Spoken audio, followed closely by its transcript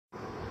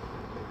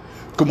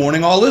Good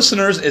morning, all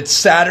listeners. It's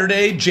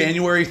Saturday,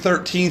 January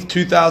 13th,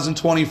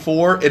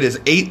 2024. It is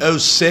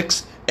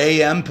 8:06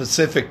 a.m.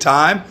 Pacific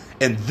time,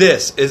 and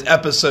this is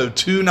episode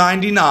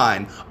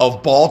 299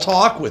 of Ball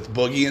Talk with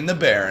Boogie and the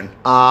Baron.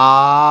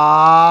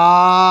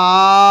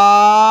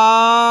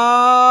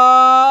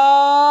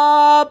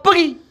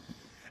 Boogie!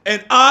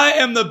 And I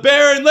am the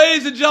Baron.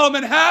 Ladies and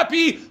gentlemen,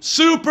 happy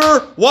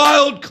Super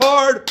Wild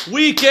Card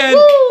Weekend.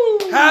 Woo!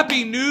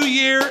 Happy New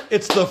Year.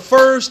 It's the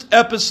first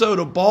episode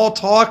of Ball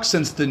Talk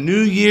since the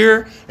new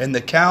year, and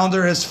the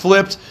calendar has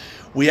flipped.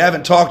 We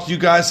haven't talked to you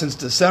guys since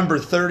December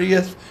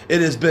 30th.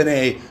 It has been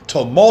a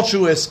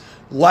tumultuous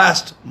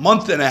last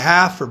month and a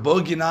half for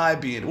Boogie and I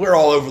we're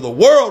all over the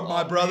world,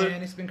 my brother.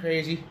 Man, it's been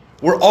crazy.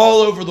 We're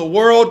all over the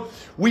world.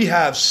 We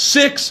have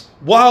 6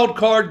 wild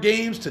card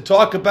games to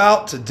talk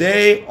about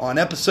today on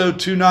episode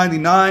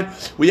 299.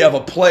 We have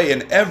a play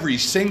in every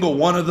single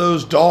one of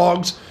those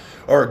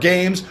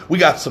games. We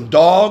got some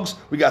dogs,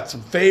 we got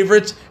some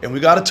favorites, and we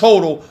got a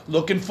total.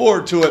 Looking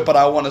forward to it, but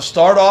I want to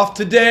start off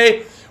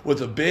today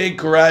with a big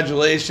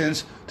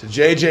congratulations to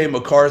J.J.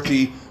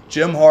 McCarthy,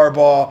 Jim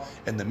Harbaugh,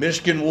 and the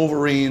Michigan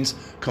Wolverines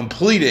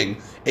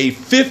completing a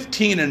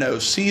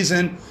 15-0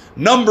 season,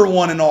 number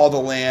 1 in all the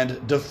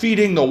land,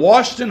 defeating the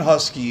Washington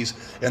Huskies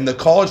in the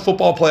College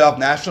Football Playoff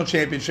National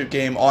Championship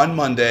game on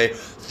Monday,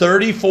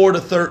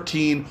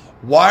 34-13,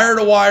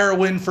 wire-to-wire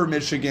win for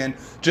Michigan.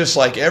 Just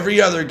like every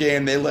other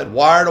game, they led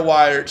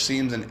wire-to-wire, it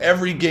seems, in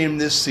every game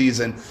this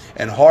season,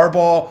 and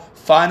Harbaugh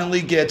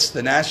finally gets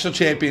the national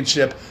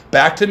championship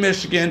back to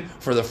Michigan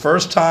for the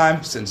first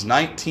time since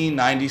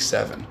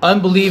 1997.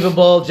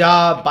 Unbelievable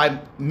job by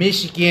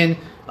Michigan.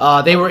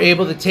 They were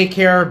able to take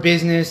care of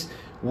business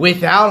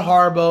without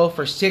Harbaugh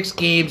for 6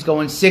 games,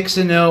 going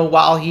 6-0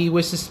 while he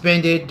was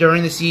suspended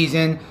during the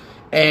season.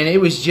 And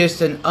it was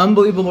just an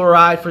unbelievable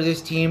ride for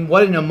this team.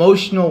 What an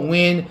emotional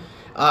win.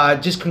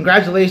 Just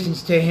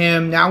congratulations to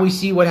him. Now we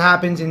see what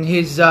happens in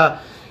his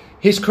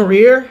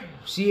career.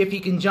 See if he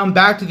can jump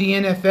back to the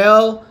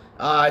NFL.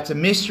 It's a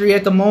mystery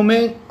at the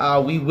moment.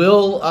 We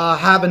will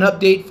have an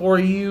update for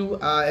you,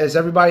 as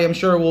everybody, I'm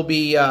sure, will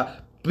be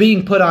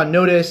being put on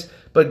notice.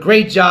 But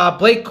great job,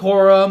 Blake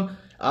Corum.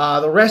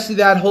 The rest of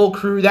that whole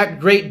crew, that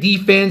great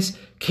defense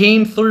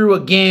came through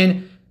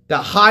again. The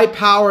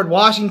high-powered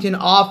Washington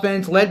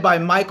offense led by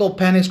Michael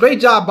Penix.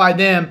 Great job by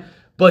them,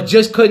 but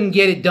just couldn't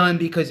get it done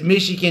because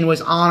Michigan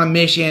was on a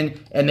mission,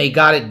 and they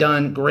got it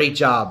done. Great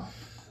job.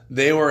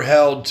 They were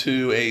held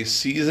to a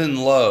season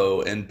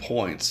low in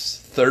points,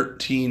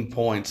 13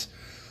 points.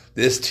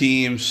 This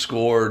team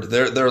scored,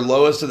 their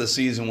lowest of the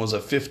season was a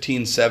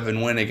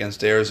 15-7 win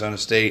against Arizona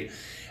State.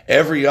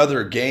 Every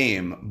other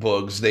game,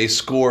 Boogs, they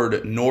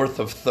scored north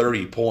of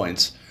 30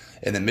 points.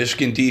 And the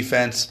Michigan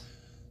defense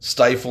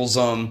stifles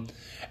them.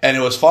 And it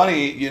was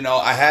funny,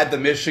 I had the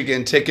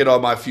Michigan ticket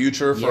on my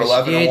future for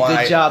 11-1.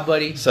 Good job,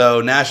 buddy.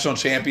 So, national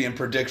champion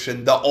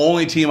prediction. The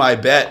only team I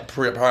bet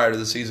prior to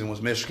the season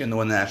was Michigan to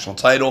win the national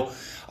title.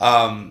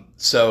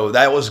 So,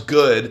 that was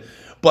good.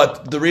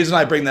 But the reason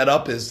I bring that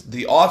up is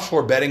the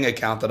offshore betting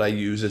account that I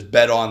use is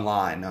Bet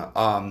Online.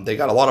 They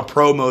got a lot of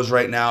promos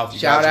right now.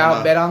 Shout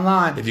out Bet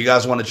Online. If you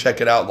guys want to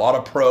check it out, a lot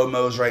of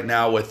promos right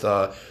now with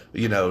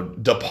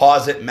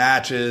deposit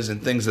matches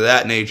and things of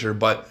that nature.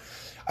 But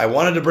I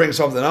wanted to bring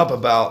something up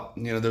about,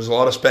 there's a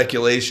lot of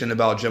speculation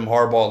about Jim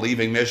Harbaugh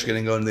leaving Michigan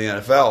and going to the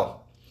NFL.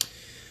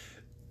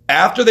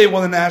 After they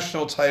won the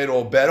national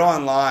title, Bet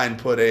Online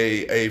put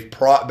a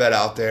prop bet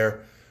out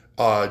there.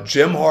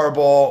 Jim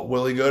Harbaugh,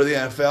 will he go to the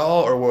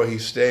NFL or will he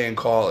stay in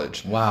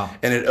college? Wow.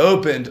 And it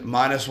opened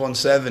minus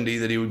 170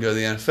 that he would go to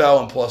the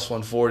NFL and plus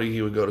 140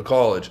 he would go to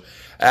college.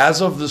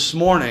 As of this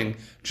morning,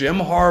 Jim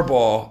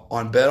Harbaugh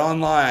on Bet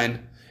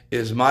Online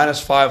is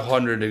minus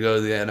 500 to go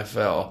to the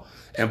NFL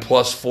and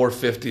plus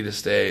 450 to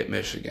stay at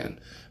Michigan.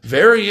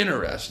 Very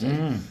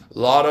interesting. A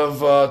lot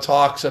of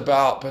talks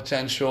about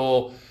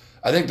potential.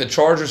 I think the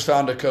Chargers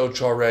found a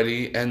coach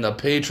already and the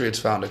Patriots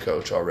found a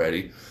coach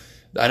already.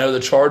 I know the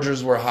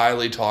Chargers were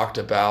highly talked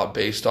about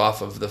based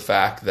off of the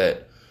fact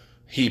that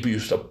he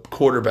used a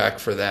quarterback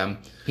for them.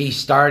 He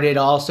started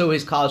also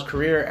his college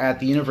career at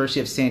the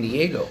University of San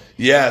Diego.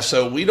 Yeah,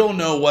 so we don't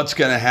know what's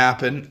going to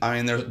happen.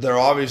 I mean, there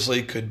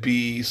obviously could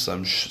be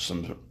some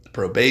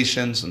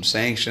probation, some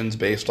sanctions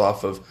based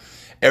off of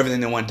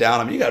everything that went down.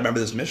 I mean, you got to remember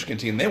this Michigan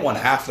team, they won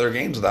half their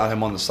games without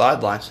him on the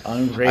sidelines.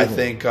 I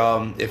think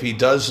if he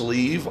does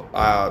leave,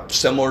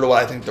 similar to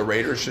what I think the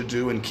Raiders should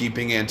do in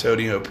keeping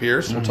Antonio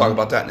Pierce, we'll talk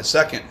about that in a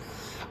second.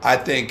 I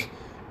think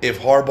if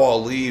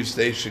Harbaugh leaves,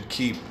 they should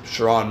keep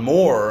Sherrone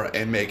Moore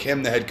and make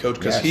him the head coach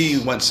because he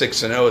went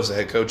 6-0 as the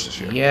head coach this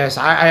year. Yes,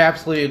 I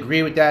absolutely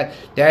agree with that.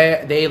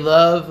 They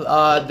love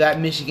that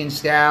Michigan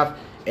staff,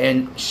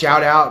 and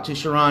shout out to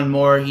Sherrone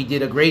Moore. He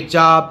did a great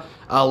job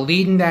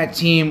leading that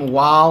team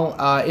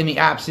while in the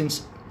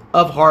absence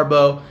of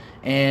Harbaugh.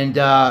 And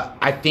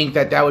I think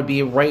that would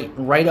be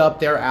right up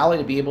their alley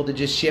to be able to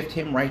just shift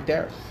him right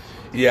there.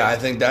 Yeah, I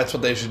think that's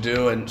what they should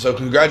do. And so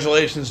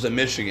congratulations to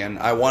Michigan.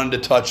 I wanted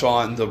to touch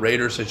on the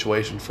Raiders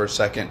situation for a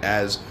second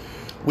as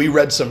We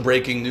read some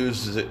breaking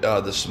news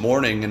this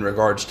morning in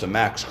regards to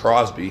Max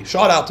Crosby.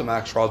 Shout out to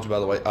Max Crosby, by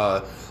the way.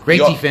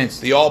 Great defense.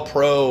 The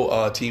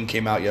All-Pro team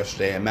came out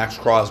yesterday, and Max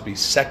Crosby,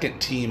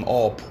 second-team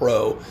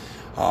All-Pro.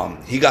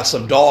 He got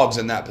some dogs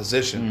in that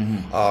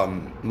position.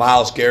 Mm-hmm.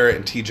 Myles Garrett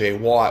and T.J.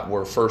 Watt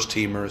were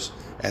first-teamers,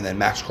 and then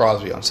Max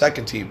Crosby on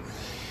second team.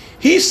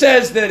 He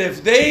says that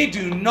if they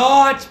do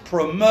not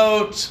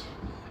promote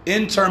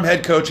interim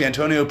head coach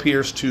Antonio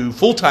Pierce to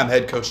full-time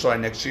head coach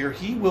starting next year,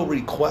 he will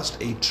request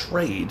a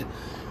trade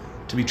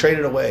to be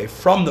traded away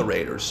from the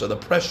Raiders. So the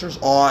pressure's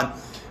on.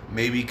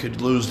 Maybe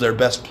could lose their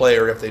best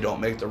player if they don't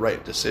make the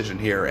right decision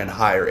here and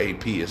hire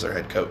AP as their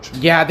head coach.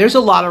 Yeah, there's a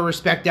lot of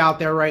respect out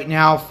there right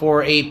now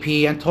for AP.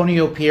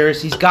 Antonio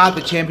Pierce, he's got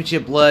the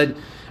championship blood,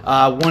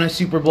 won a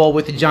Super Bowl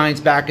with the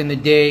Giants back in the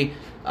day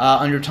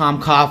under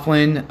Tom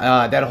Coughlin.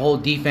 That whole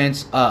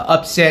defense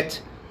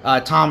upset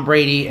Tom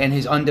Brady and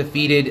his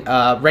undefeated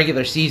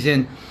regular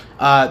season.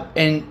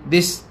 And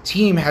this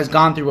team has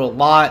gone through a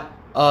lot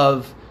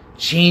of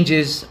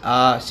changes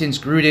since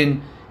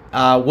Gruden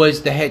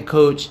was the head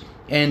coach.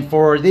 And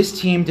for this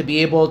team to be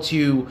able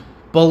to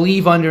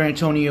believe under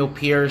Antonio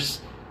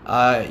Pierce,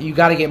 you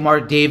got to get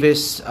Mark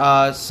Davis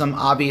some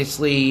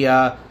obviously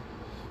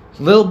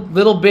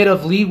little bit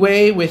of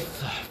leeway with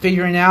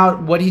figuring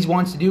out what he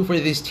wants to do for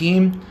this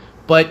team.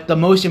 But the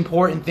most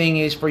important thing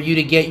is for you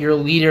to get your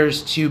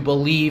leaders to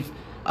believe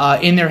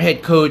in their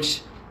head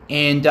coach,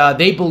 and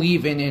they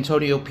believe in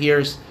Antonio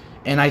Pierce.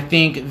 And I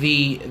think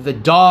the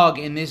dog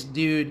in this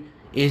dude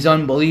is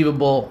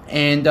unbelievable,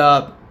 and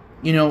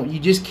you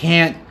just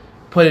can't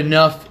put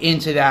enough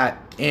into that,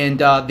 and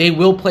they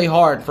will play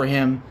hard for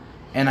him,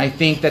 and I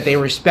think that they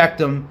respect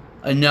him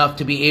enough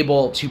to be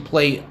able to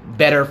play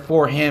better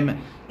for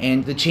him,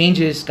 and the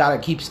changes got to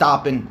keep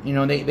stopping.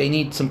 They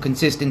need some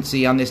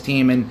consistency on this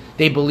team, and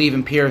they believe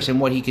in Pierce and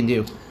what he can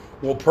do.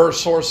 Well, per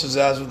sources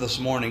as of this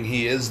morning,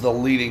 he is the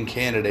leading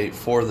candidate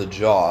for the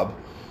job.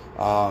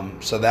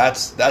 So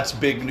that's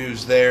big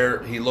news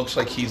there. He looks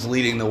like he's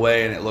leading the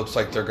way, and it looks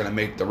like they're going to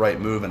make the right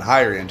move and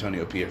hire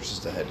Antonio Pierce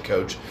as the head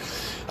coach.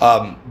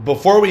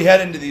 Before we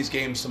head into these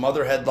games, some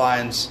other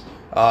headlines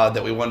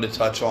that we wanted to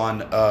touch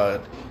on.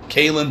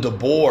 Kalen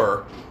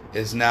DeBoer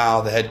is now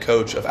the head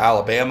coach of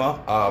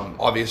Alabama.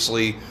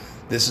 Obviously,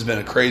 this has been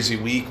a crazy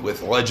week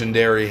with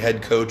legendary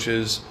head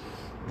coaches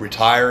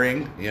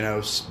retiring.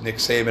 Nick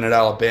Saban at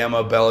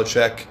Alabama,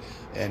 Belichick,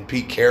 and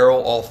Pete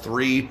Carroll, all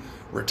three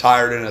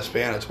retired in a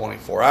span of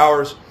 24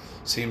 hours.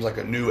 Seems like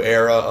a new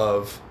era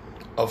of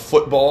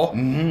football.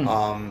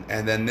 Mm-hmm.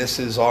 And then this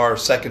is our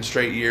second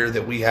straight year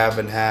that we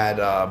haven't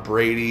had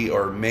Brady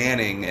or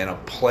Manning in a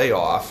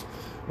playoff,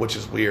 which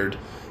is weird.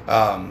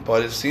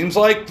 But it seems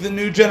like the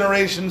new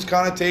generation's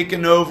kind of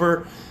taken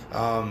over.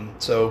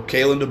 So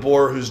Kalen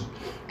DeBoer, whose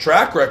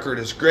track record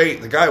is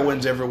great. The guy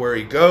wins everywhere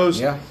he goes.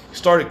 Yeah. He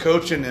started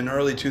coaching in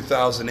early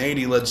 2008.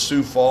 He led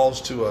Sioux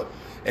Falls to a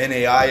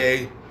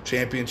NAIA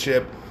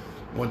championship.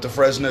 Went to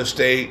Fresno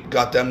State,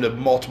 got them to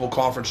multiple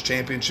conference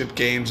championship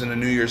games and a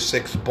New Year's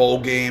Six bowl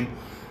game.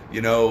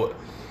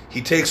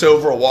 He takes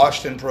over a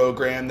Washington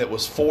program that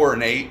was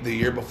 4-8 the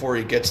year before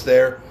he gets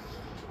there.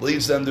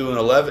 Leads them to an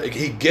 11.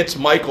 He gets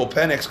Michael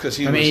Penix because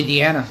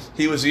Indiana.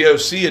 He was the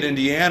OC at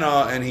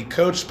Indiana, and he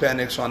coached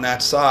Penix on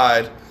that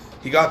side.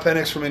 He got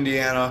Penix from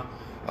Indiana.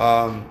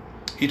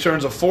 He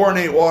turns a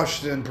 4-8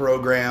 Washington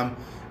program.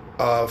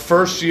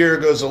 First year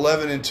goes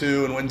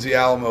 11-2 and wins the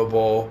Alamo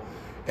Bowl.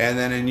 And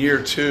then in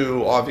year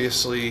two,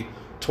 obviously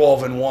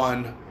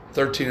 12-1,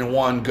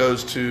 13-1,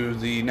 goes to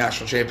the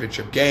national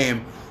championship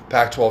game.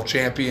 Pac-12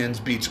 champions,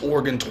 beats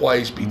Oregon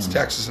twice, beats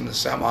Texas in the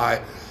semi.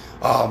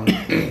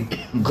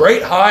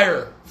 Great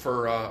hire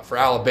for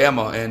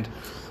Alabama. And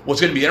what's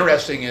going to be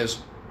interesting is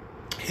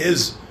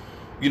his,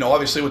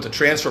 obviously with the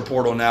transfer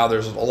portal now,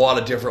 there's a lot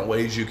of different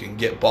ways you can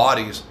get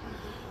bodies.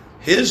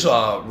 His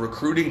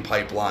recruiting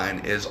pipeline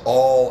is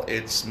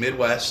it's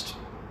Midwest,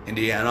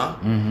 Indiana,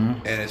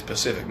 and it's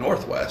Pacific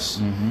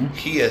Northwest.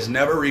 He has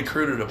never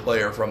recruited a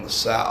player from the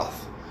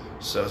South.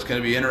 So it's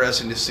going to be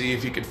interesting to see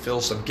if he could fill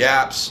some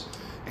gaps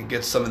and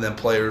get some of them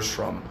players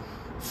from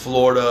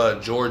Florida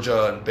and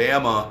Georgia and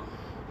Bama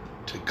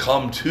to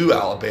come to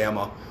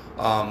Alabama.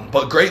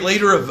 But great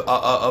leader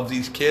of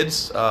these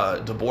kids.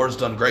 DeBoer's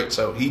done great.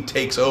 So he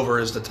takes over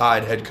as the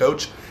Tide head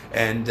coach.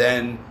 And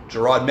then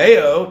Gerard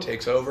Mayo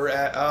takes over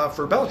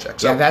for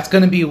Belichick. So. Yeah, that's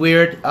going to be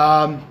weird.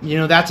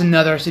 That's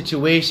another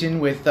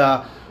situation with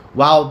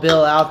Wild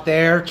Bill out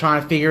there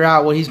trying to figure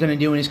out what he's going to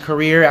do in his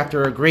career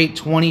after a great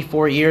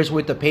 24 years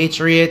with the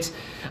Patriots.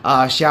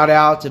 Shout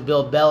out to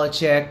Bill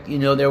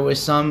Belichick. There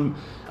was some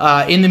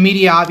in the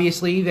media,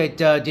 obviously,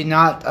 that did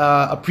not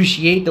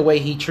appreciate the way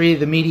he treated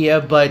the media,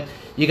 but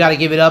you got to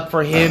give it up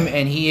for him,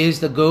 and he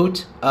is the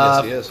GOAT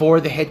Yes, he is. for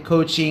the head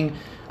coaching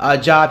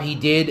job he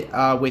did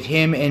with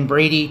him and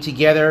Brady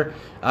together,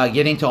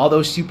 getting to all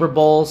those Super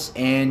Bowls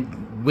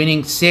and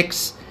winning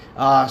 6.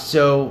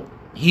 So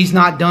he's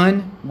not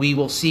done. We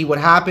will see what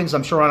happens.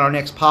 I'm sure on our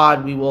next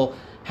pod we will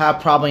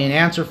have probably an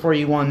answer for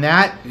you on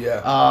that.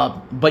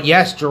 Yeah. But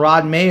yes,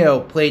 Gerard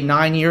Mayo played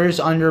 9 years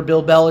under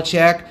Bill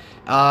Belichick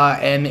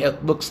and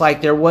it looks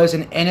like there was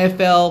an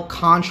NFL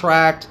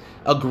contract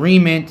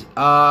agreement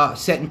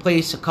set in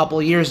place a couple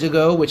of years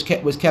ago, which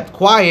was kept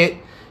quiet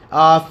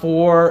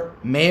for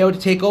Mayo to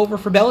take over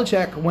for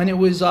Belichick when it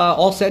was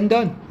all said and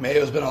done.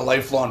 Mayo's been a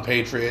lifelong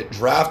Patriot,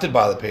 drafted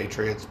by the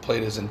Patriots,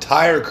 played his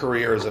entire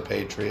career as a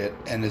Patriot,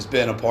 and has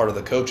been a part of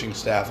the coaching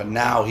staff, and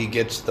now he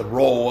gets the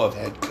role of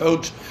head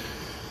coach.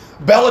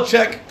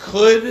 Belichick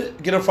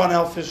could get a front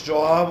office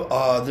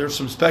job. There's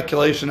some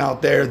speculation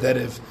out there that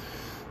if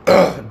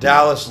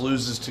Dallas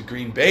loses to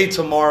Green Bay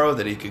tomorrow,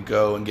 that he could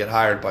go and get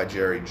hired by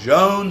Jerry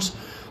Jones.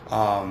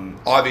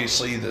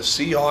 Obviously, the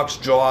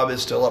Seahawks job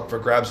is still up for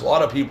grabs. A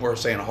lot of people are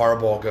saying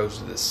Harbaugh goes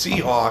to the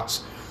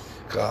Seahawks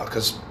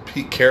because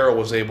Pete Carroll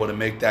was able to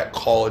make that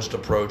college to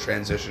pro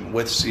transition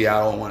with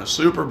Seattle and win a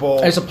Super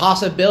Bowl. There's a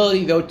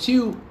possibility, though,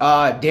 too.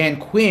 Dan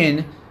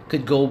Quinn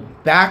could go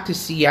back to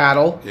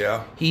Seattle.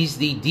 Yeah. He's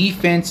the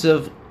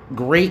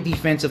great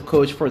defensive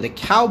coach for the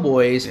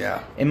Cowboys.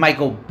 Yeah. And might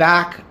go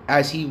back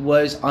as he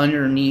was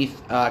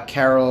underneath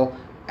Carroll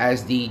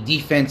as the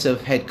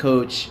defensive head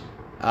coach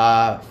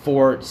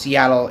for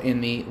Seattle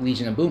in the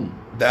Legion of Boom.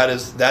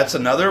 That's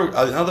another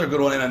good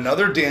one, and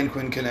another Dan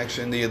Quinn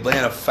connection. The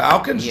Atlanta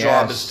Falcons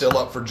job is still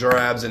up for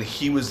grabs, and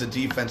he was the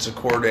defensive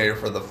coordinator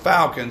for the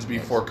Falcons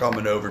before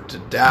coming over to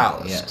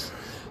Dallas. Yes.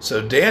 So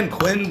Dan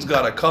Quinn's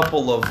got a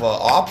couple of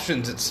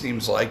options, it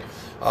seems like.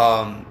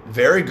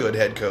 Very good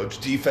head coach,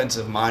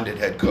 defensive-minded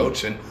head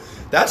coach, and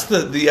that's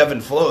the ebb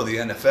and flow of the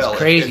NFL. It's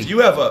crazy. If you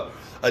have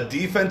a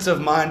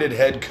defensive-minded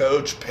head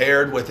coach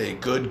paired with a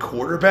good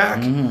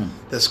quarterback,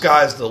 the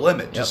sky's the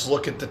limit. Yep. Just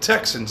look at the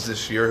Texans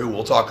this year, who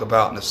we'll talk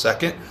about in a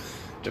second.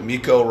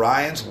 DeMeco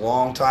Ryans,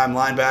 longtime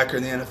linebacker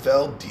in the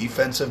NFL,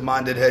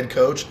 defensive-minded head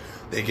coach.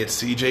 They get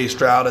C.J.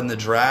 Stroud in the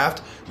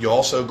draft. You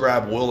also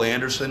grab Will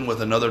Anderson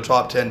with another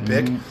top 10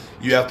 pick.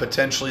 You have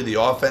potentially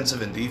the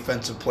offensive and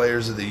defensive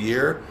players of the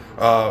year,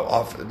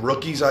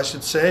 rookies, I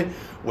should say,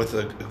 with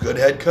a good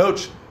head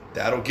coach.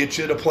 That'll get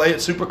you to play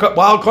at Super Cup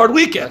Wild Card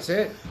Weekend. That's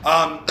it.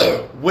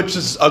 Which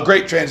is a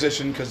great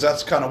transition because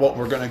that's kind of what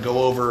we're going to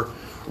go over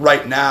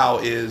right now.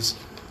 Is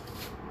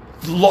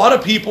a lot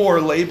of people are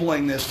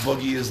labeling this,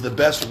 Boogie, as the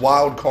best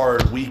Wild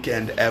Card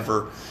Weekend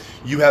ever.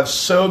 You have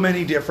so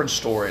many different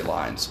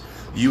storylines.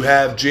 You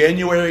have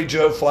January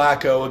Joe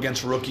Flacco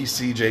against rookie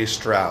C.J.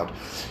 Stroud.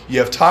 You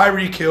have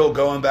Tyreek Hill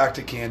going back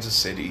to Kansas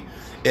City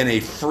in a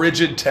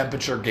frigid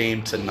temperature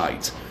game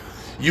tonight.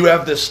 You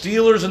have the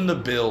Steelers and the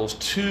Bills,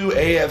 two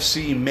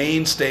AFC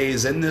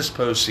mainstays in this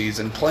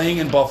postseason, playing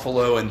in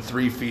Buffalo in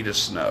 3 feet of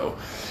snow.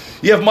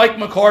 You have Mike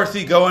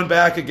McCarthy going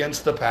back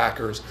against the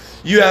Packers.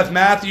 You have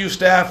Matthew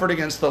Stafford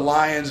against the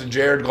Lions and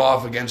Jared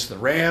Goff against the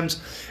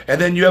Rams. And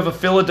then you have a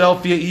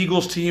Philadelphia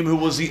Eagles team who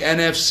was the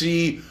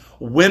NFC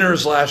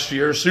winners last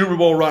year, Super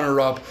Bowl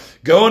runner-up,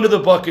 going to the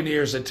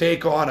Buccaneers to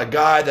take on a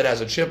guy that has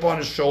a chip on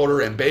his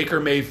shoulder and Baker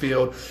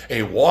Mayfield,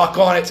 a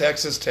walk-on at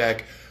Texas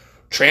Tech,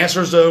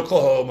 transfers to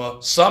Oklahoma,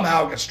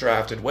 somehow gets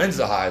drafted, wins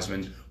the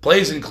Heisman,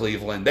 plays in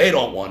Cleveland, they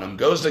don't want him,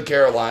 goes to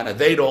Carolina,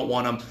 they don't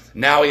want him,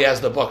 now he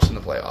has the Bucs in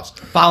the playoffs.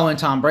 Following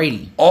Tom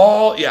Brady.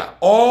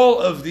 All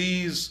of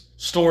these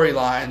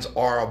storylines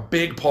are a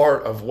big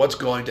part of what's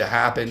going to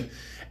happen.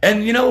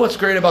 And you know what's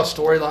great about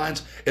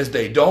storylines is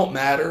they don't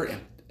matter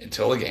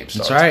until the game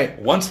starts. That's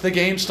right. Once the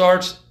game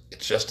starts,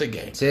 it's just a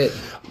game. That's it.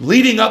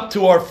 Leading up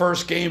to our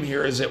first game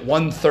here is at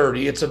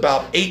 1:30. It's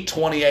about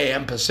 8:20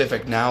 a.m.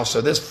 Pacific now.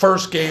 So this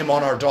first game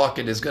on our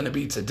docket is going to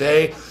be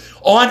today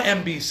on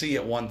NBC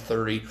at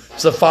 1:30.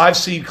 It's the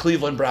 5-seed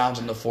Cleveland Browns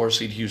and the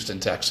 4-seed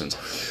Houston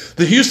Texans.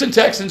 The Houston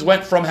Texans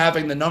went from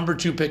having the number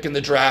 2 pick in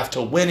the draft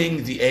to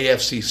winning the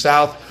AFC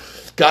South.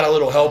 Got a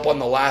little help on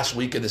the last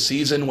week of the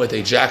season with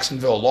a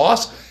Jacksonville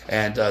loss,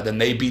 and then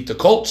they beat the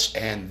Colts,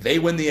 and they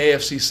win the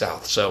AFC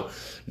South. So,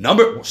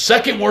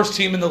 second worst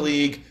team in the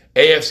league,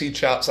 AFC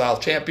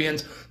South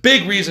champions.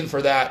 Big reason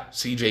for that,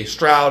 C.J.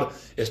 Stroud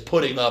is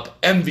putting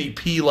up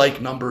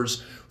MVP-like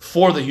numbers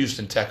for the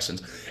Houston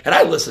Texans. And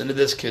I listened to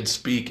this kid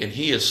speak, and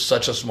he is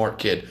such a smart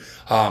kid.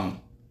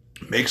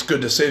 Makes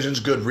good decisions,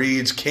 good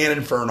reads,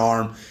 cannon for an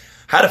arm.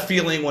 Had a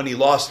feeling when he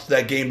lost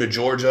that game to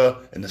Georgia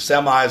in the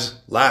semis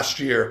last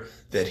year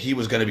that he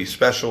was going to be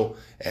special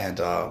and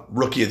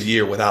Rookie of the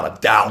Year without a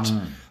doubt.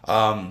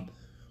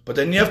 But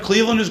then you have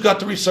Cleveland, who's got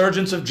the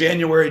resurgence of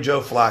January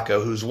Joe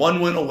Flacco, who's 1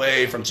 win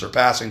away from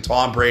surpassing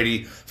Tom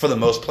Brady for the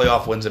most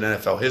playoff wins in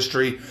NFL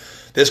history.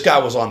 This guy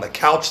was on the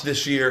couch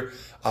this year.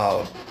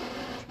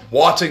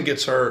 Watson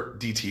gets hurt.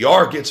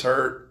 DTR gets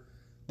hurt.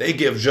 They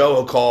give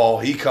Joe a call.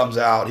 He comes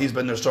out. He's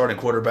been their starting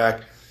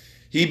quarterback.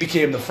 He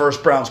became the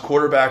first Browns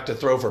quarterback to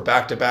throw for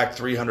back-to-back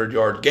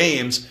 300-yard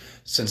games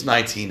since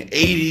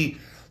 1980.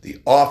 The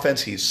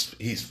offense,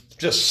 he's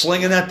just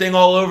slinging that thing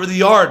all over the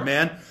yard,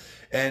 man.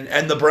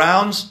 And the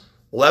Browns,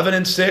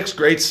 11-6,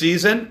 great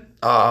season.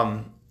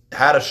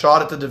 Had a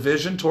shot at the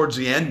division towards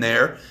the end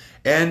there.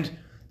 And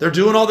they're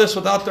doing all this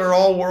without their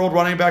all-world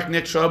running back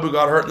Nick Chubb, who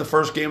got hurt in the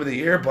first game of the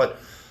year. But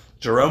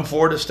Jerome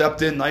Ford has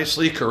stepped in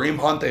nicely. Kareem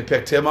Hunt, they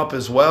picked him up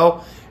as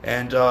well.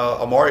 And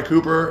Amari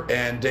Cooper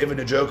and David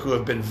Njoku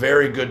have been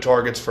very good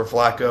targets for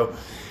Flacco.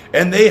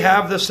 And they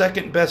have the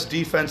second best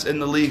defense in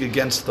the league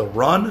against the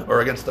run,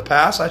 or against the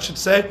pass, I should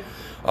say.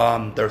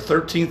 They're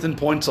 13th in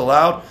points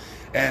allowed.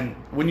 And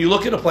when you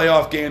look at a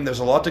playoff game, there's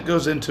a lot that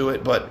goes into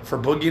it. But for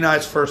Boogie and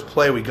I's first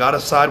play, we got to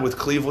side with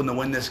Cleveland to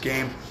win this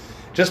game,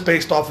 just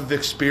based off of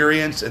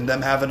experience and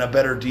them having a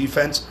better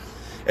defense.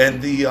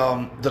 And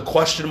the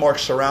question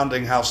marks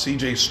surrounding how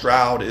C.J.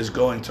 Stroud is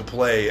going to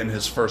play in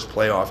his first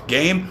playoff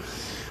game.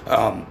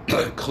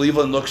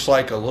 Cleveland looks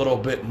like a little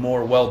bit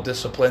more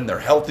well-disciplined. They're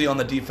healthy on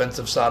the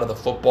defensive side of the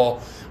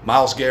football.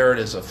 Myles Garrett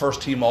is a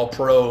first-team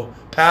All-Pro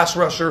pass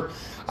rusher.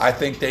 I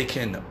think they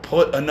can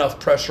put enough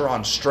pressure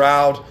on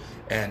Stroud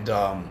and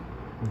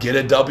get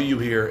a W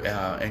here.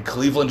 And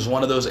Cleveland's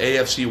one of those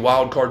AFC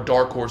wildcard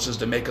dark horses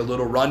to make a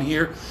little run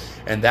here.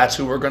 And that's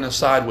who we're going to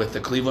side with.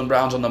 The Cleveland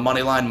Browns on the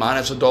money line,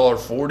 minus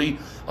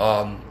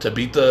 $1.40 to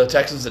beat the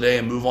Texans today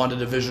and move on to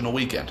divisional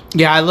weekend.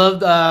 Yeah, I love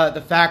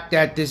the fact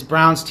that this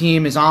Browns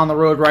team is on the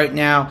road right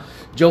now.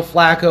 Joe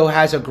Flacco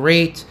has a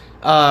great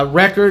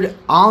record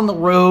on the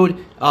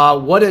road.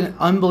 What an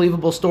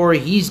unbelievable story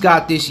he's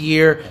got this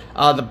year.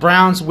 The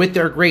Browns, with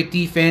their great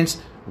defense,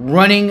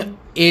 running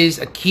is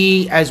a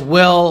key as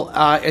well,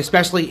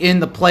 especially in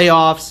the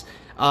playoffs.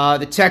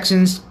 The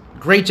Texans,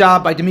 great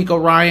job by DeMeco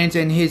Ryans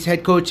and his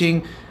head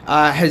coaching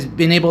has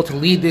been able to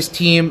lead this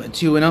team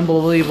to an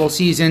unbelievable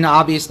season.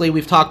 Obviously,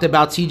 we've talked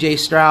about C.J.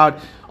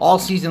 Stroud all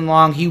season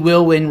long. He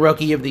will win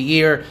Rookie of the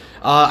Year.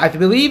 I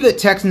believe that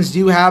Texans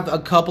do have a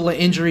couple of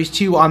injuries,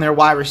 too, on their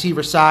wide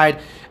receiver side.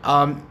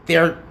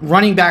 Their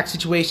running back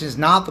situation is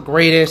not the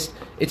greatest.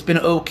 It's been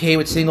okay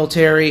with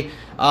Singletary.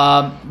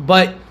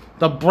 But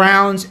the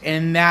Browns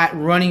and that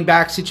running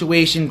back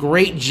situation,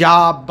 great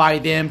job by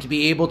them to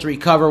be able to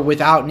recover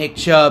without Nick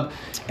Chubb.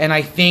 And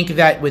I think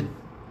that with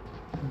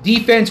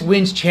defense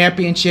wins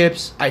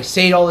championships, I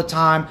say it all the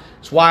time.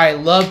 It's why I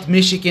loved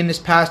Michigan this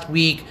past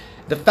week.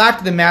 The fact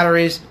of the matter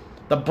is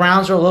the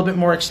Browns are a little bit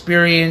more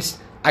experienced.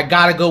 I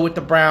got to go with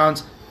the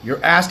Browns.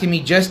 You're asking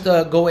me just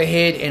to go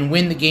ahead and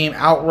win the game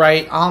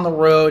outright on the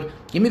road.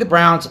 Give me the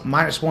Browns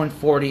minus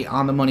 140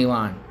 on the money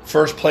line.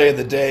 First play of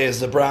the day is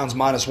the Browns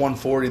minus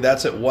 140.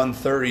 That's at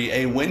 130.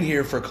 A win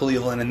here for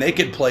Cleveland, and they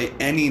could play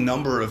any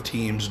number of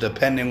teams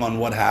depending on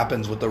what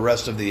happens with the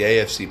rest of the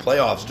AFC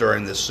playoffs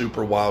during this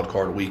super wild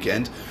card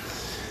weekend.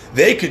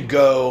 They could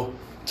go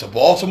to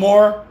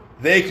Baltimore.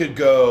 They could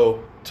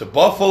go to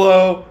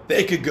Buffalo.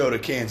 They could go to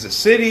Kansas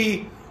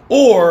City.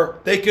 Or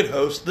they could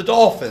host the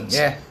Dolphins.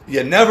 Yeah.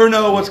 You never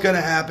know what's going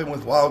to happen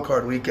with wild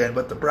card weekend,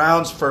 but the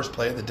Browns' first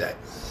play of the day.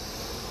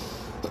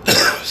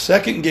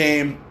 Second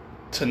game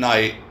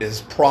tonight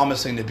is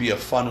promising to be a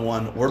fun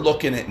one. We're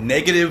looking at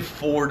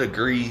 -4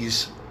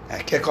 degrees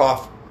at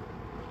kickoff.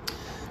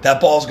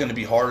 That ball's going to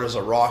be hard as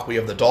a rock. We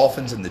have the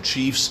Dolphins and the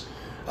Chiefs.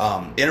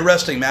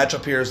 Interesting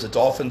matchup here is the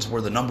Dolphins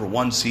were the number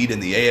 1 seed in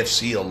the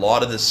AFC a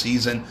lot of this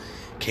season.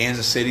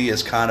 Kansas City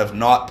has kind of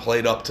not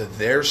played up to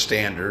their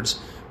standards.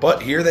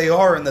 But here they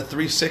are in the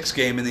 3-6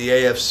 game in the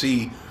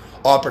AFC.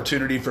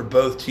 Opportunity for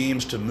both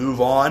teams to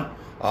move on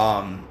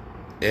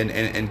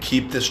and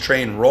keep this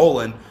train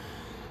rolling.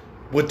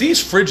 With these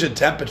frigid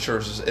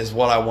temperatures is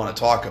what I want to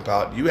talk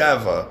about. You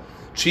have a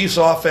Chiefs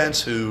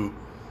offense who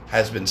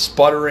has been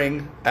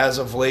sputtering as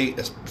of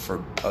late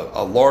for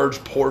a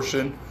large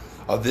portion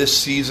of this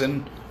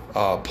season,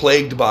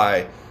 plagued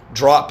by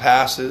drop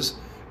passes.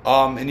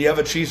 And you have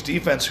a Chiefs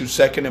defense who's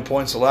second in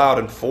points allowed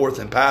and fourth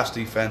in pass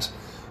defense.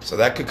 So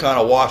that could kind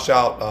of wash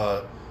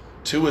out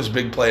Tua's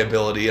big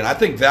playability. And I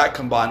think that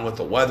combined with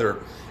the weather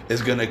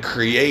is going to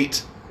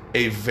create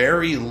a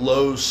very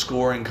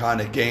low-scoring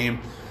kind of game.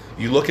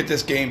 You look at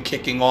this game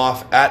kicking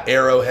off at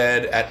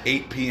Arrowhead at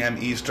 8 p.m.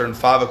 Eastern,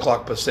 5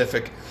 o'clock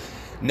Pacific.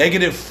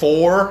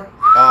 -4.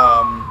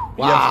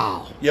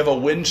 Wow. You have a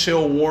wind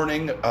chill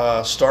warning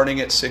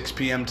starting at 6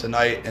 p.m.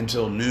 tonight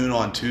until noon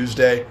on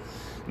Tuesday.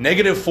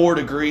 -4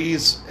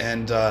 degrees,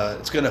 and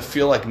it's going to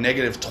feel like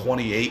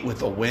 -28 with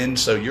the wind.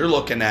 So you're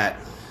looking at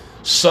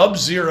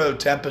sub-zero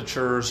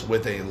temperatures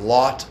with a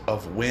lot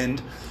of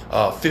wind,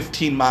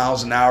 15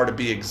 miles an hour to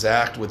be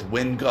exact, with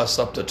wind gusts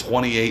up to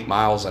 28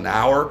 miles an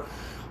hour.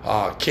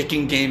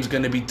 Kicking game's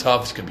going to be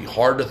tough. It's going to be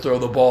hard to throw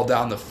the ball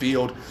down the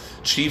field.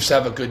 Chiefs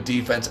have a good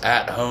defense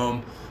at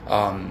home.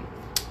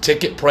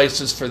 Ticket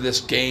prices for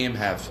this game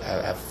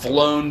have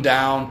flown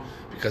down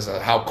because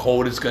of how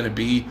cold it's going to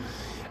be.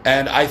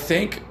 And I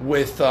think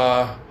with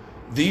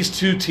these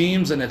two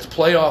teams and it's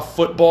playoff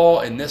football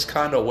and this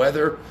kind of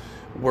weather,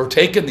 we're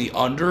taking the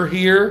under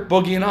here,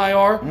 Boogie and I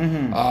are,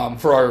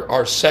 for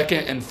our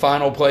second and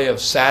final play of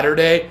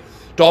Saturday.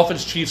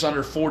 Dolphins-Chiefs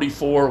under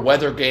 44,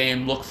 weather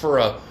game. Look for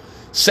a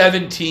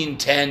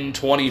 17-10,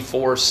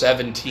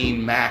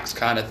 24-17 max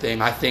kind of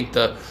thing. I think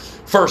the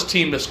first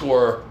team to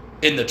score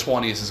in the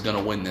 20s is going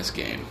to win this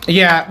game.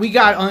 Yeah, we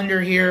got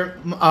under here.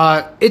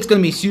 It's going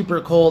to be super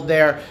cold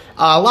there.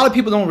 A lot of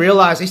people don't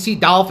realize. They see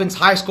Dolphins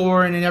high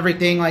scoring and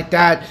everything like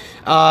that.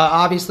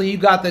 Obviously, you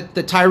got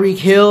the Tyreek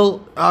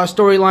Hill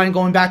storyline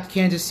going back to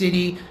Kansas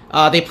City.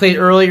 They played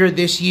earlier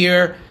this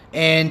year,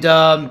 and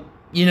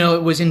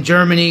it was in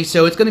Germany.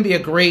 So it's going to be a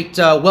great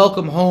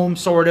welcome home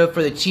sort of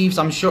for the Chiefs,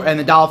 I'm sure, and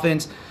the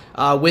Dolphins.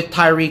 with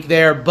Tyreek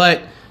there.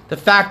 But the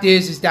fact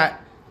is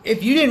that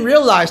if you didn't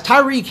realize,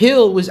 Tyreek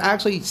Hill was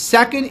actually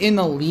second in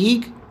the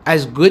league,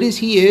 as good as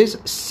he is,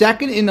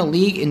 second in the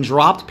league in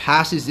dropped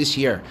passes this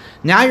year.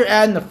 Now you're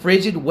adding the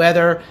frigid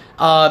weather.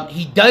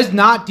 He does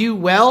not do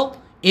well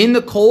in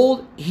the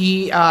cold.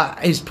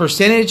 His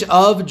percentage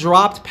of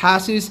dropped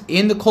passes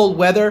in the cold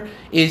weather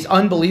is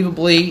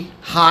unbelievably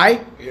high.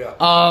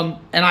 Yeah.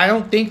 And I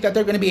don't think that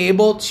they're going to be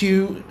able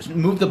to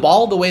move the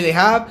ball the way they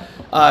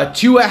have.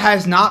 Tua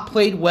has not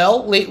played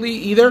well lately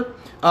either.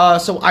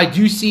 So I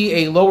do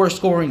see a lower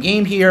scoring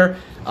game here.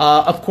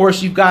 Of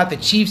course, you've got the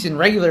Chiefs in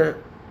regular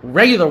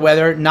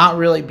weather not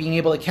really being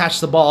able to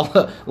catch the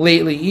ball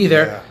lately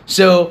either. Yeah.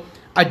 So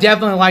I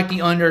definitely like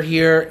the under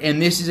here,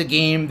 and this is a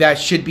game that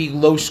should be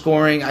low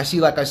scoring. I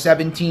see like a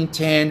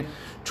 17-10,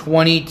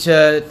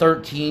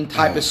 20-13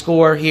 type of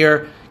score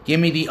here. Give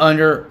me the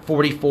under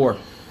 44.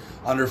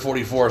 Under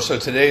 44. So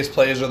today's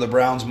plays are the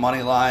Browns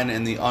money line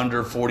and the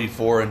under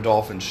 44 in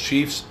Dolphins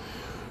Chiefs.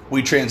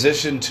 We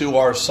transition to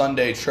our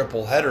Sunday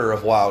triple header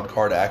of wild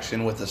card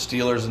action with the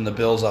Steelers and the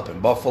Bills up in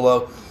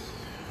Buffalo.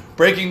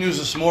 Breaking news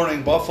this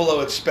morning,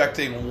 Buffalo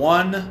expecting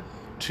 1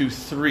 to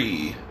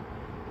 3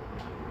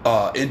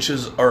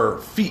 inches or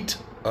feet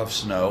of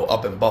snow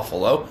up in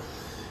Buffalo.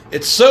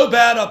 It's so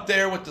bad up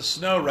there with the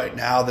snow right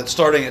now that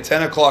starting at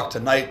 10 o'clock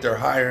tonight, they're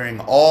hiring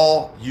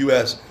all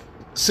U.S.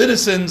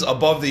 citizens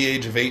above the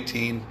age of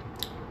 18,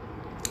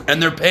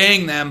 and they're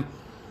paying them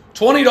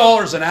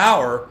 $20 an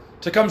hour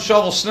to come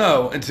shovel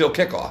snow until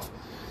kickoff.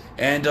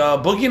 And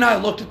Boogie and I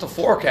looked at the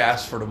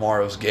forecast for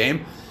tomorrow's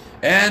game,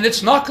 and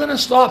it's not going to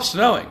stop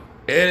snowing.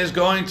 It is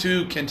going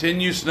to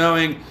continue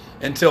snowing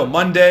until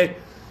Monday,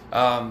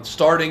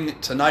 starting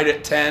tonight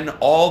at 10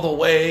 all the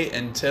way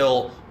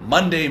until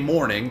Monday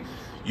morning.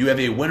 You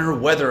have a winter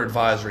weather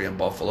advisory in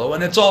Buffalo,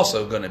 and it's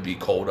also going to be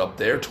cold up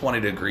there,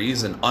 20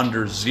 degrees and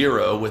under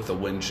zero with the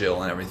wind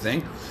chill and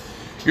everything.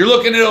 You're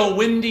looking at a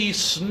windy,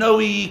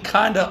 snowy,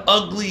 kind of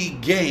ugly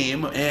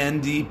game,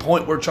 and the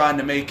point we're trying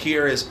to make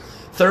here is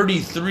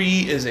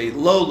 33 is a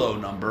low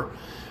number.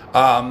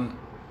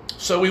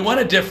 So we went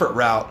a different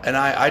route, and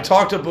I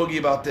talked to Boogie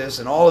about this,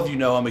 and all of you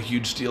know I'm a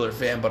huge Steeler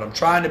fan, but I'm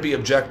trying to be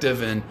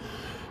objective and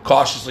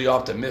cautiously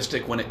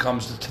optimistic when it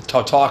comes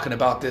to talking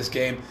about this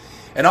game.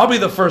 And I'll be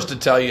the first to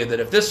tell you that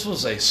if this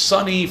was a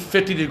sunny,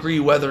 50-degree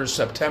weather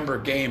September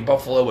game,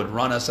 Buffalo would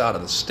run us out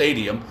of the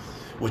stadium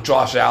with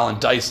Josh Allen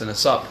dicing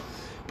us up.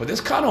 But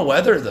this kind of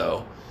weather,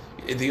 though,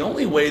 the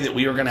only way that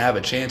we are going to have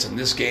a chance in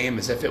this game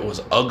is if it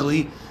was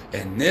ugly,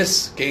 and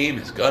this game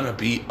is going to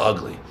be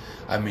ugly.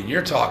 I mean,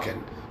 you're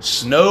talking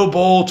Snow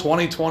Bowl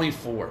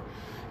 2024,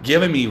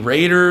 giving me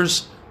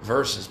Raiders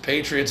versus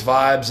Patriots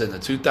vibes in the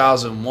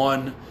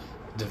 2001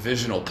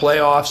 divisional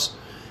playoffs,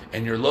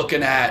 and you're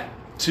looking at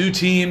two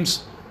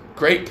teams,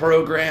 great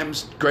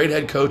programs, great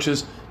head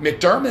coaches.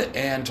 McDermott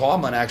and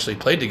Tomlin actually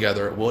played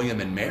together at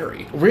William and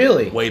Mary.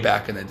 Really? Way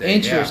back in the day.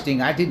 Interesting.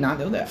 Yeah. I did not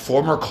know that.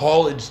 Former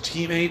college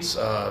teammates,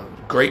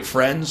 great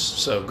friends,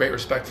 so great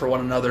respect for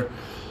one another.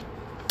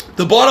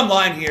 The bottom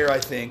line here, I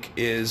think,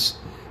 is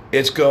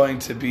it's going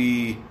to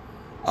be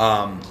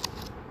ugly,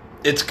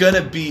 and it's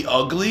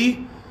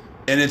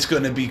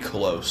going to be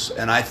close.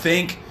 And I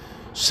think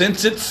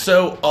since it's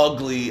so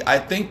ugly, I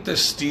think the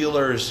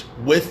Steelers,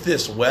 with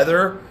this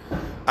weather,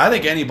 I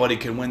think anybody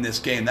can win this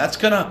game.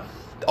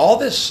 All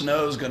this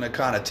snow is going to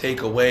kind of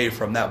take away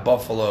from that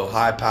Buffalo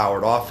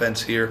high-powered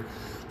offense here.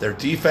 Their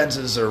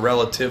defenses are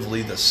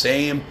relatively the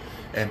same.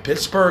 And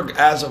Pittsburgh,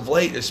 as of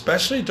late,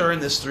 especially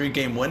during this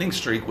 3-game winning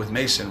streak with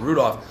Mason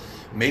Rudolph,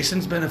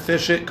 Mason's been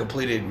efficient,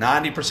 completed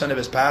 90% of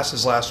his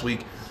passes last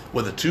week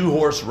with a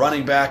 2-horse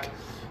running back.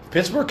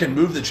 Pittsburgh can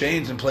move the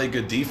chains and play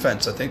good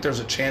defense. I think there's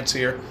a chance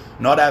here.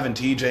 Not having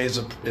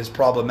TJ is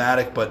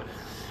problematic, but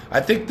I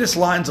think this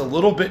line's a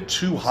little bit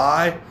too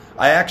high.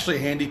 I actually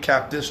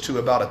handicapped this to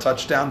about a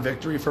touchdown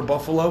victory for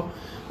Buffalo,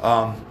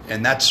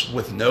 and that's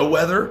with no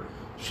weather.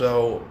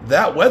 So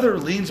that weather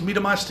leans me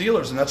to my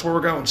Steelers, and that's where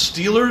we're going.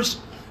 Steelers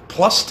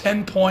plus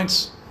 10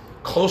 points,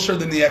 closer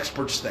than the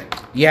experts think.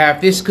 Yeah,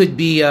 if this could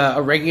be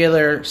a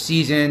regular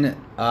season,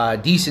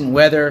 decent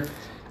weather,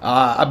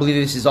 I believe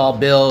this is all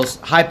Bills.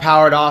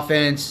 High-powered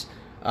offense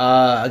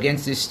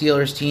against this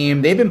Steelers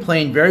team. They've been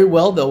playing very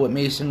well, though, with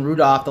Mason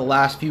Rudolph the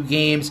last few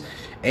games.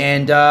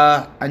 And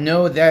I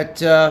know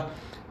that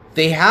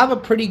they have a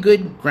pretty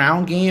good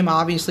ground game,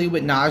 obviously,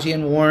 with Najee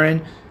and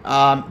Warren.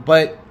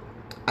 But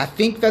I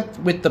think that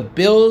with the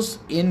Bills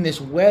in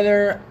this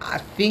weather, I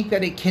think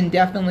that it can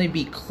definitely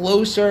be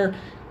closer.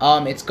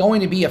 It's going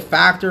to be a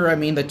factor. I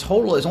mean, the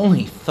total is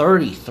only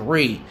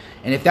 33.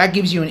 And if that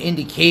gives you an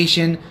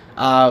indication,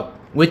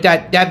 with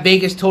that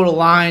Vegas total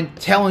line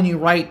telling you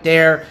right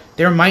there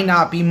might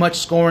not be much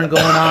scoring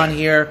going on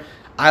here.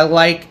 I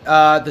like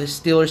the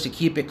Steelers to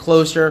keep it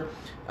closer.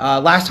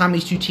 Last time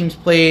these two teams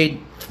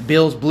played,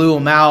 Bills blew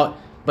them out.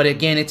 But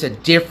again, it's a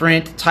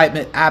different type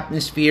of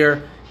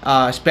atmosphere,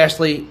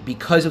 especially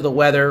because of the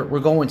weather.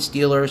 We're going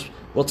Steelers.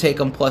 We'll take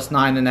them plus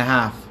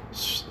 9.5.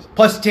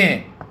 Plus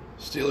 10.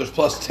 Steelers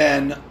plus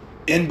 10.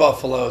 in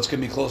Buffalo. It's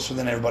going to be closer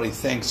than everybody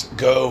thinks.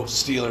 Go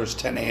Steelers,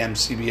 10 a.m.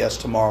 CBS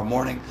tomorrow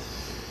morning.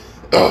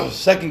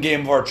 Second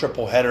game of our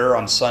triple header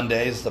on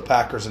Sundays, the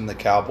Packers and the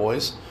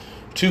Cowboys.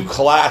 Two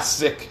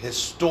classic,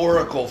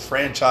 historical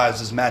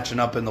franchises matching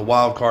up in the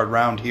wild card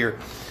round here.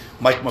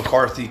 Mike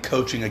McCarthy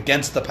coaching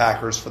against the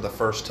Packers for the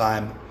first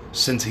time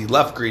since he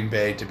left Green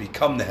Bay to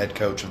become the head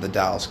coach of the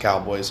Dallas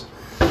Cowboys.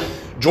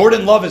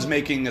 Jordan Love is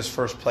making his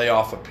first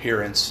playoff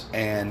appearance,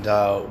 and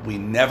we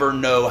never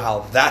know how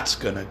that's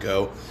going to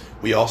go.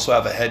 We also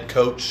have a head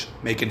coach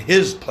making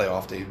his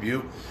playoff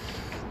debut.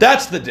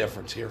 That's the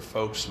difference here,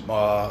 folks.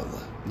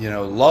 Love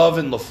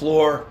and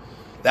LaFleur,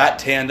 that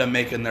tandem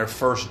making their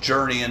first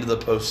journey into the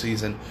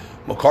postseason.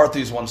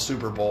 McCarthy's won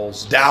Super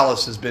Bowls.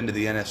 Dallas has been to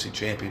the NFC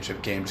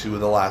Championship game 2 of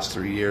the last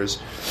 3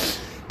 years.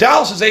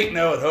 Dallas is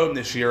 8-0 at home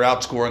this year,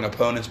 outscoring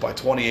opponents by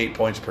 28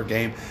 points per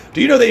game.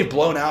 Do you know they've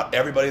blown out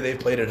everybody they've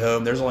played at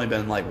home? There's only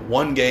been like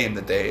one game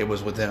that it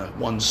was within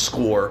one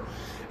score.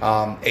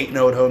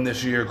 8-0 at home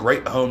this year,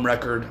 great home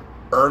record,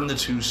 earned the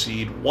 2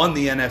 seed, won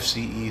the NFC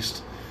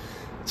East.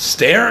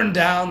 Staring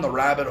down the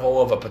rabbit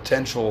hole of a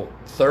potential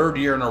third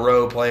year in a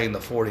row playing the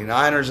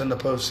 49ers in the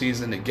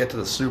postseason to get to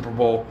the Super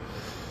Bowl.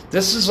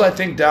 This is, I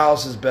think,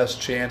 Dallas's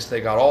best chance. They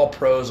got all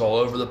pros all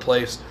over the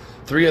place.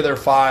 3 of their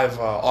 5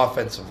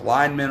 offensive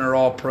linemen are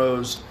all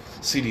pros.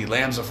 CeeDee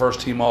Lamb's a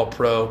first-team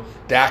All-Pro.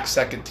 Dak,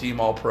 second-team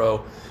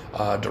All-Pro.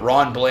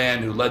 Deron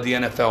Bland, who led the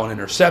NFL in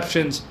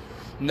interceptions.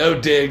 No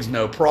Diggs,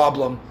 no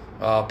problem.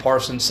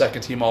 Parsons,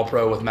 second-team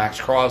All-Pro with Max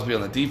Crosby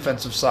on the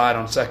defensive side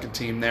on second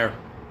team there.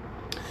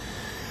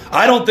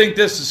 I don't think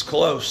this is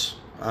close.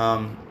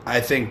 I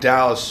think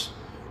Dallas,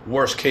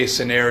 worst case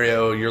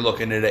scenario, you're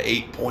looking at an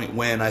 8-point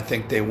win. I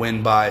think they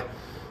win by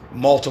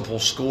multiple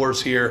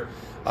scores here.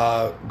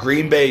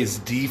 Green Bay's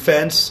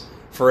defense,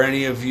 for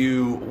any of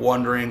you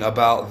wondering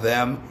about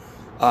them,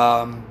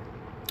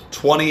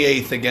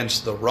 28th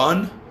against the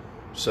run.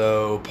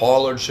 So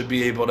Pollard should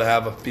be able to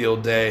have a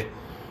field day.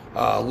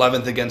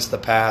 11th against the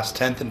pass,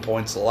 10th in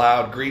points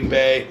allowed. Green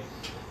Bay,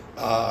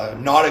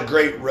 not a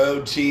great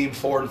road team,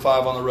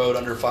 4-5 on the road,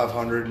 under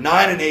 500.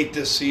 9-8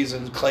 this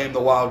season, claimed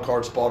the wild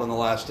card spot on the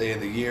last day of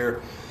the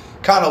year.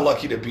 Kind of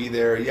lucky to be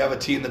there. You have a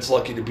team that's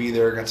lucky to be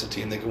there against a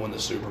team that can win the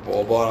Super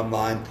Bowl, bottom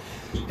line.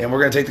 And we're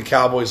going to take the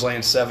Cowboys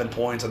laying 7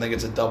 points. I think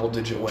it's a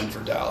double-digit win for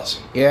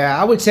Dallas.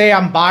 Yeah, I would say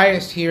I'm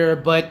biased here,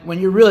 but when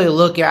you really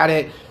look at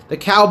it, the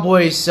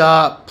Cowboys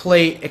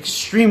play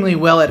extremely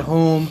well at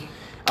home.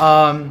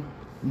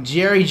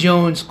 Jerry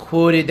Jones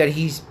quoted that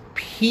he's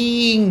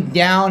peeing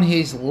down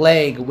his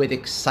leg with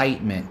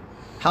excitement.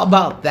 How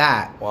about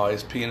that? Wow,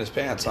 he's peeing his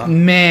pants, huh?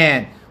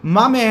 Man,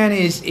 my man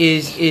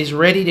is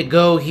ready to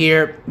go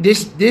here.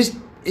 This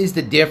is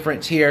the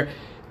difference here.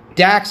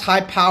 Dak's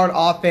high-powered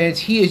offense,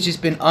 he has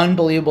just been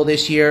unbelievable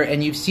this year,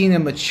 and you've seen the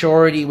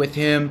maturity with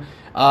him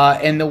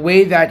and the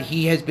way that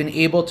he has been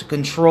able to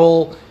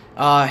control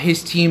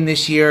his team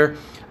this year.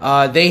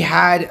 They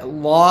had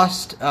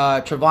lost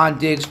Trevon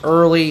Diggs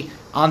early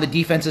on the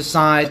defensive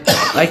side.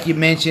 Like you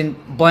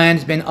mentioned,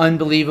 Bland's been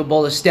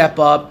unbelievable to step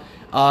up.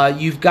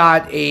 You've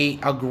got a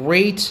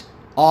great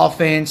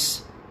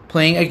offense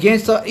playing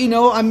against,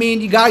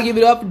 you got to give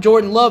it up for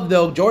Jordan Love,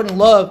 though. Jordan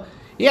Love,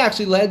 he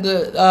actually led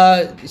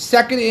the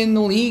second in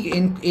the league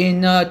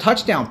in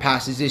touchdown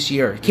passes this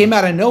year. It came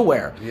out of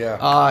nowhere.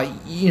 Yeah.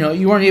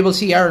 You weren't able to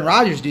see Aaron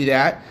Rodgers do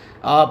that.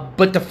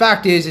 But the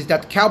fact is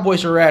that the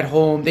Cowboys are at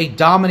home. They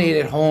dominate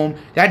at home.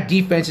 That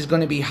defense is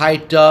going to be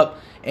hyped up.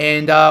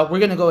 And we're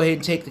going to go ahead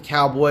and take the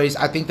Cowboys.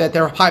 I think that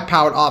their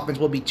high-powered offense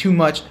will be too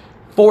much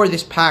for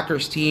this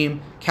Packers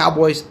team.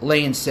 Cowboys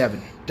laying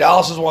 7.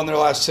 Dallas has won their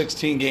last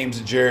 16 games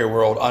at Jerry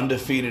World,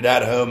 undefeated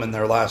at home in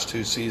their last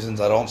 2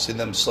 seasons. I don't see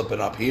them slipping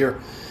up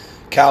here.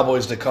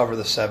 Cowboys to cover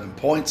the 7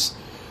 points.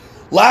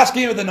 Last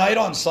game of the night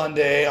on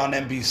Sunday on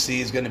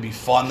NBC is going to be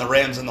fun. The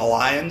Rams and the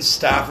Lions.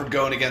 Stafford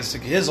going against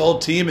his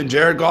old team and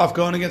Jared Goff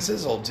going against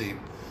his old team.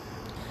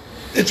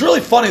 It's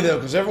really funny, though,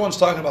 because everyone's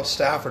talking about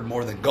Stafford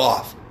more than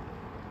Goff.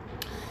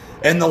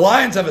 And the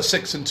Lions have a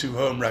 6-2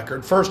 home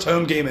record. First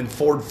home game in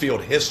Ford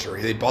Field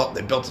history. They built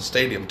the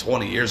stadium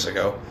 20 years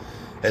ago.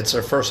 It's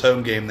their first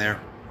home game there.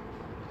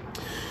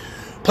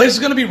 Place is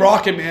going to be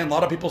rocking, man. A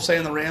lot of people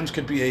saying the Rams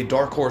could be a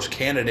dark horse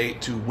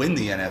candidate to win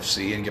the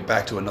NFC and get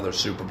back to another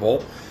Super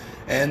Bowl.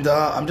 And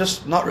I'm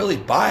just not really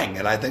buying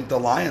it. I think the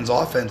Lions'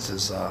 offense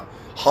is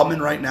humming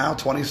right now,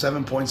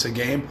 27 points a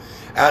game.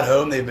 At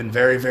home, they've been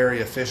very, very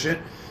efficient.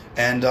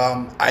 And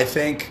I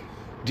think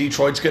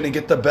Detroit's going to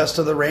get the best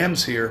of the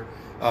Rams here.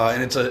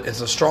 And it's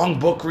a strong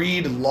book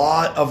read. A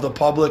lot of the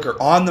public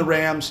are on the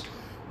Rams.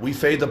 We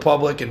fade the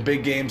public in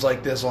big games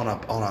like this on a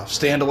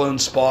standalone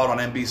spot on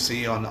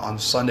NBC on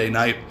Sunday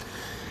night.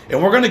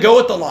 And we're going to go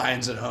with the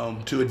Lions at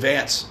home to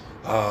advance.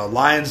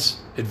 Lions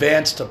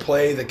advance to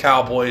play the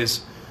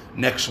Cowboys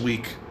next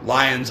week.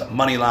 Lions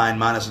money line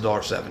minus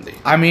 $1.70.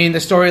 I mean, the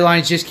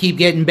storylines just keep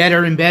getting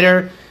better and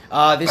better.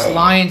 This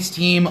Lions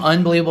team,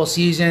 unbelievable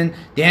season.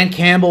 Dan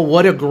Campbell,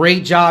 what a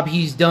great job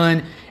he's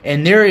done.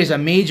 And there is a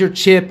major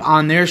chip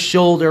on their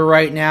shoulder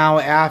right now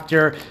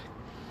after,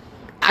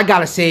 I got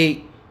to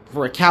say,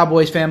 for a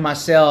Cowboys fan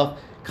myself,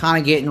 kind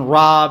of getting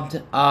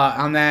robbed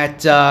on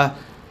that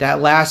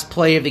last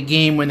play of the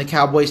game when the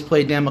Cowboys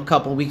played them a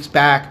couple weeks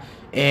back.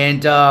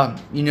 And,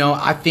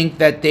 I think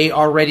that they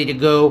are ready to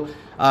go.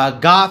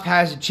 Goff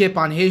has a chip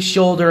on his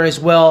shoulder as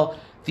well.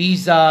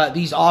 These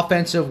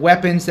offensive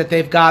weapons that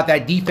they've got,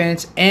 that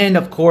defense, and,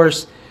 of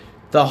course,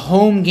 the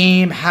home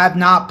game, have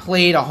not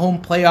played a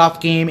home playoff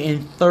game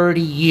in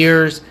 30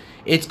 years.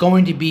 It's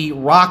going to be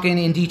rocking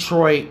in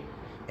Detroit,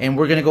 and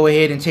we're going to go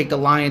ahead and take the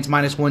Lions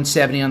minus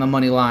 170 on the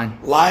money line.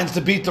 Lions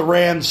to beat the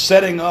Rams,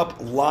 setting up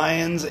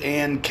Lions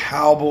and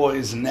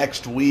Cowboys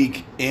next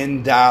week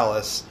in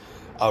Dallas.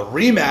 A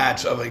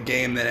rematch of a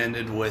game that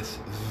ended with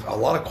a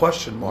lot of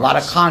question marks. A lot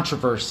of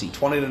controversy.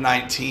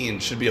 20-19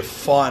 should be a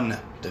fun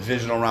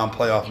divisional round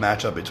playoff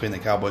matchup between the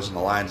Cowboys and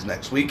the Lions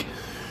next week.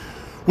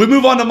 We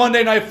move on to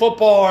Monday Night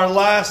Football, our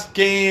last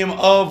game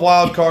of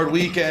Wild Card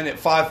Weekend at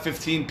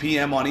 5:15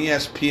 p.m. on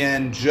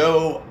ESPN.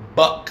 Joe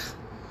Buck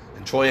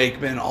and Troy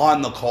Aikman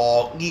on the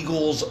call.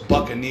 Eagles,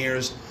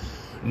 Buccaneers.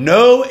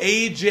 No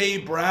A.J.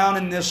 Brown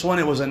in this one.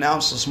 It was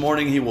announced this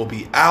morning he will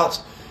be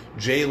out.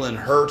 Jalen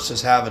Hurts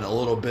is having a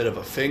little bit of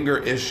a finger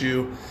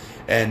issue.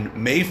 And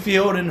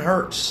Mayfield and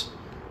Hurts,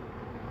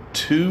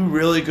 two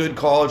really good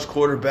college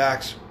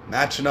quarterbacks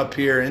matching up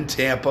here in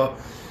Tampa.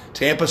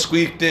 Tampa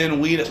squeaked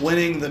in,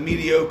 winning the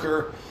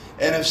mediocre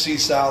NFC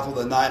South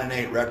with a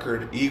 9-8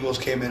 record. Eagles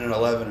came in at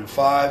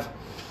 11-5.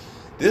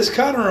 This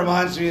kind of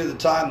reminds me of the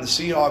time the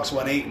Seahawks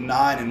went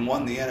 8-9 and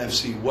won the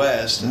NFC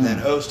West, and then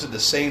hosted the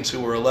Saints,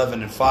 who were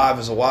 11-5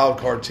 as a wild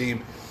card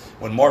team,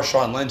 when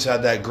Marshawn Lynch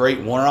had that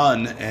great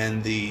run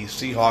and the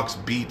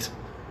Seahawks beat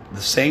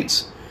the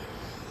Saints.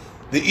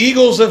 The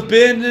Eagles have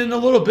been in a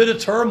little bit of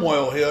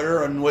turmoil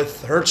here, and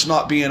with Hurts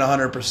not being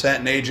 100%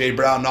 and A.J.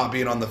 Brown not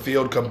being on the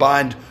field,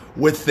 combined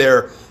with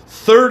their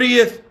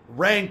 30th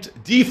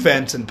ranked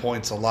defense in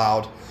points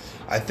allowed,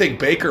 I think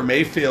Baker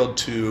Mayfield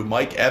to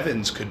Mike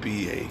Evans could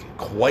be a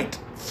quite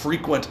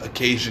frequent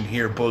occasion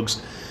here,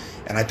 Boogs.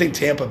 And I think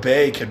Tampa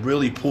Bay could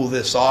really pull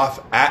this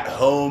off at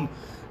home.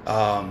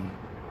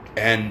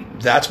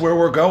 And that's where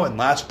we're going.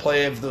 Last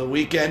play of the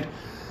weekend.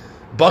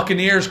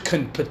 Buccaneers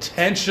can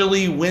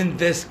potentially win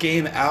this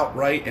game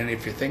outright. And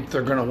if you think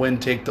they're going to win,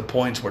 take the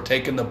points. We're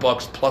taking the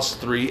Bucs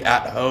 +3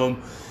 at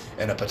home.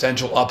 And a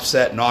potential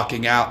upset,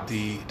 knocking out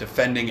the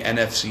defending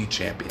NFC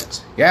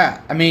champions. Yeah,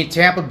 I mean,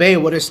 Tampa Bay,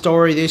 what a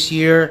story this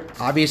year.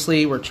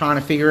 Obviously, we're trying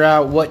to figure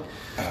out what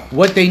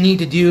they need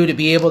to do to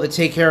be able to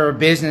take care of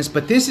business.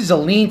 But this is a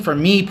lean for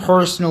me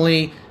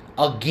personally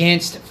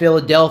against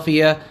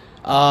Philadelphia.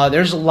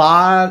 There's a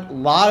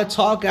lot of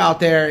talk out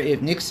there.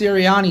 If Nick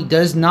Sirianni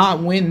does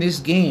not win this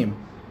game,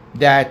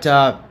 that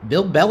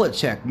Bill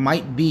Belichick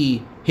might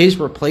be his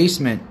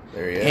replacement.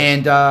 There he is.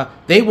 And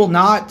they will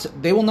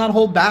not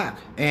hold back.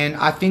 And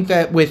I think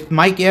that with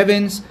Mike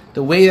Evans,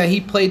 the way that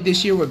he played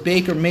this year with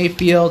Baker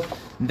Mayfield,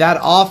 that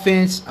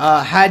offense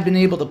had been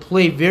able to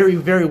play very,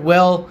 very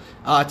well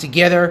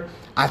together.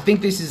 I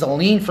think this is a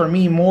lean for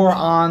me more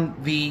on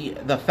the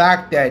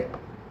fact that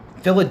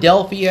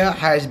Philadelphia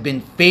has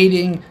been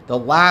fading the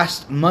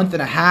last month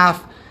and a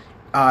half.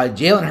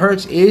 Jalen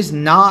Hurts is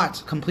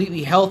not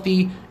completely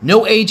healthy.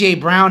 No A.J.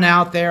 Brown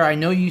out there. I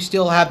know you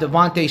still have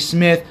Devontae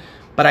Smith,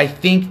 but I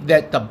think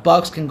that the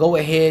Bucs can go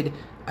ahead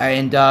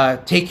and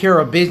take care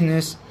of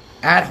business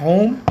at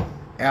home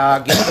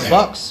against the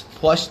Bucs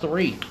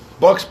 +3.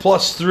 Bucs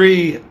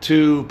 +3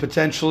 to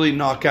potentially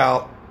knock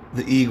out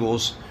the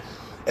Eagles.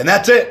 And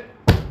that's it.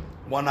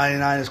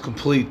 199 is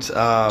complete.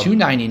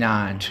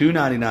 $2.99.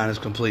 $2.99 is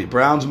complete.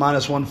 Browns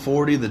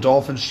 -140. The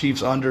Dolphins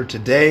Chiefs under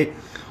today.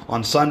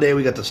 On Sunday,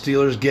 we got the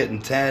Steelers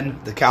getting 10,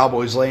 the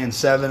Cowboys laying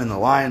 7, and the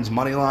Lions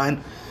money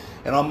line.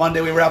 And on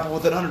Monday, we wrap up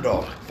with an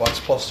underdog. Bucs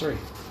 +3.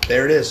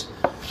 There it is.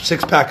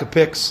 6-pack of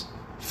picks.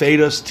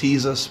 Fade us,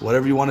 tease us,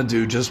 whatever you want to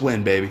do. Just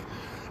win, baby.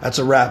 That's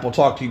a wrap. We'll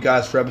talk to you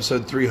guys for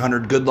episode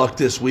 300. Good luck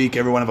this week.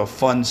 Everyone have a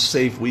fun,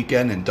 safe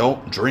weekend, and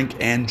don't drink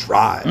and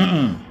drive.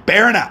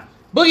 Bearing out.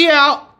 Boogie out.